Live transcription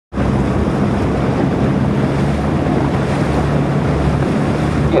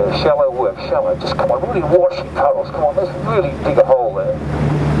Yeah, shallow work, shallow. Just come on, really wash your puddles. Come on, let's really dig a hole there.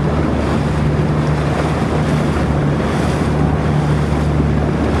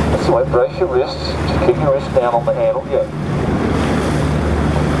 That's the way, brace your wrists. Just keep your wrists down on the handle, yeah.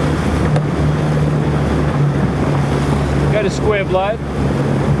 Go to square blade.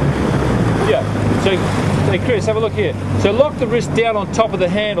 Yeah. So, hey Chris, have a look here. So lock the wrist down on top of the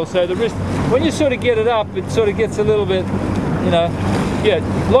handle. So the wrist, when you sort of get it up, it sort of gets a little bit, you know. Yeah.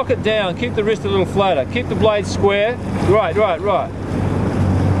 Lock it down. Keep the wrist a little flatter. Keep the blade square. Right. Right.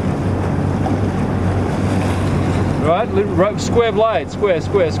 Square blade.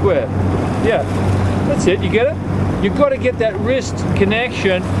 Square. Yeah. That's it. You get it? You've got to get that wrist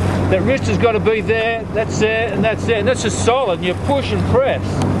connection. That wrist has got to be there, that's there, and that's there. And that's just solid. And you push and press.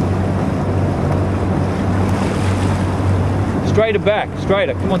 Straighter back,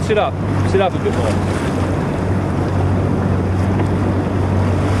 straighter. Come on, sit up. Sit up a bit more.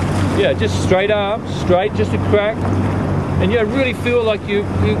 Yeah, just straight arms, straight, just a crack. And you really feel like you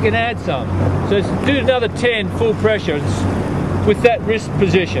can add some. So do another 10 full pressure with that wrist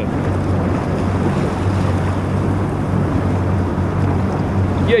position.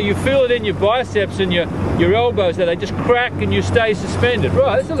 Yeah, you feel it in your biceps and your elbows that they just crack and you stay suspended.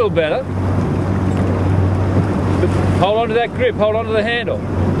 Right, that's a little better. But hold on to that grip, hold on to the handle.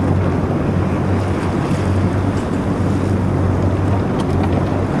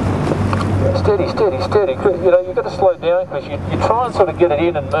 Steady. You know, you've got to slow down because you try and sort of get it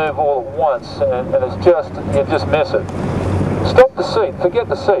in and move all at once and it's just, you just miss it. Stop the seat, forget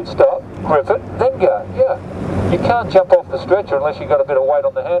the seat, stop, grip it, then go, yeah. You can't jump off the stretcher unless you've got a bit of weight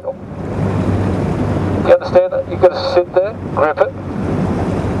on the handle. You understand that? You've got to sit there, grip it.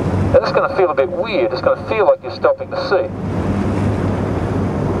 And it's going to feel a bit weird. It's going to feel like you're stopping the seat.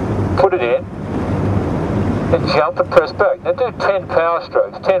 Put it in, and jump and press back. Now do 10 power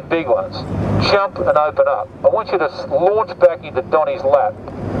strokes, 10 big ones. Jump and open up. I want you to launch back into Donnie's lap.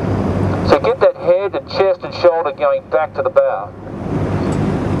 So get that head and chest and shoulder going back to the bow.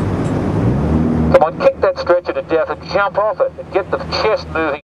 Come on, kick that stretcher to death and jump off it and get the chest moving.